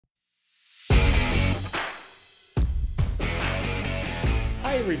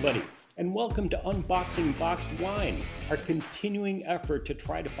Hi everybody, and welcome to Unboxing Boxed Wine, our continuing effort to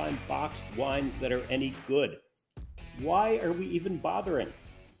try to find boxed wines that are any good. Why are we even bothering?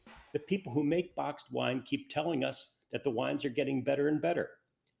 The people who make boxed wine keep telling us that the wines are getting better and better.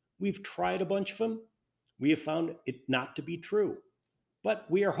 We've tried a bunch of them. We have found it not to be true. But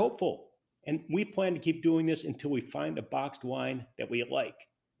we are hopeful, and we plan to keep doing this until we find a boxed wine that we like.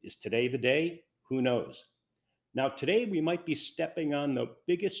 Is today the day? Who knows? Now, today we might be stepping on the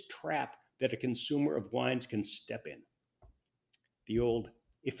biggest trap that a consumer of wines can step in. The old,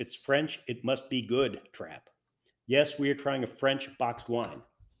 if it's French, it must be good trap. Yes, we are trying a French boxed wine.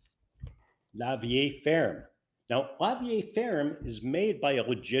 La Vielle Ferme. Now, La Vielle Ferme is made by a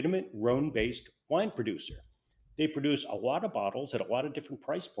legitimate Rhone-based wine producer. They produce a lot of bottles at a lot of different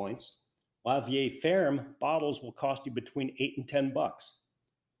price points. La Vielle Ferme bottles will cost you between $8 and $10.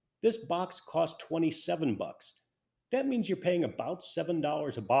 This box costs $27. That means you're paying about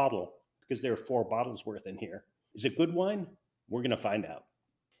 $7 a bottle because there are 4 bottles worth in here. Is it good wine? We're going to find out.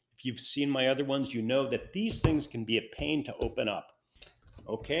 If you've seen my other ones, you know that these things can be a pain to open up.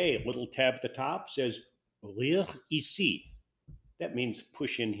 Okay, a little tab at the top says, Ouvrir ici. That means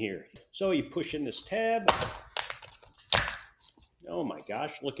push in here. So you push in this tab. Oh my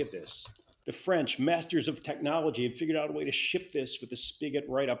gosh, look at this. The French, masters of technology, have figured out a way to ship this with a spigot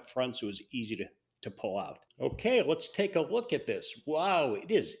right up front so it's easy to pull out. Okay, let's take a look at this. Wow, it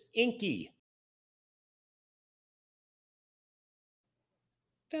is inky.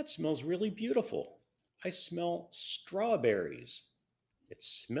 That smells really beautiful. I smell strawberries. It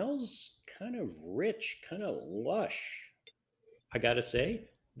smells kind of rich, kind of lush. I gotta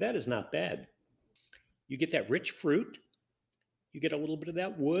say, that is not bad. You get that rich fruit. You get a little bit of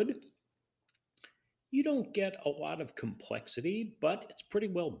that wood. You don't get a lot of complexity, but it's pretty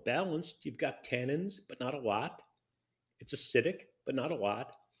well balanced. You've got tannins, but not a lot. It's acidic, but not a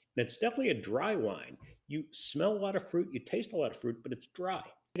lot. And it's definitely a dry wine. You smell a lot of fruit, you taste a lot of fruit, but it's dry.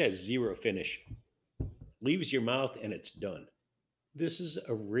 It has zero finish. Leaves your mouth and it's done. This is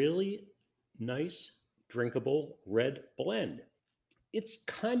a really nice, drinkable red blend. It's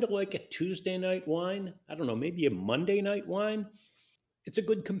kind of like a Tuesday night wine. I don't know, maybe a Monday night wine. It's a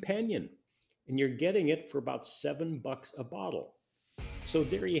good companion. And you're getting it for about $7 a bottle. So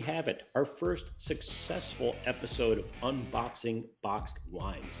there you have it, our first successful episode of Unboxing Boxed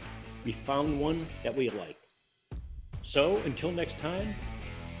Wines. We found one that we like. So until next time,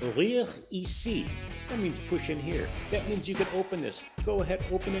 ouvrir ici. That means push in here. That means you can open this. Go ahead,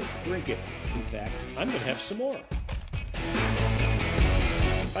 open it, drink it. In fact, I'm going to have some more.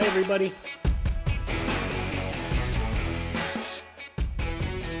 Bye, everybody.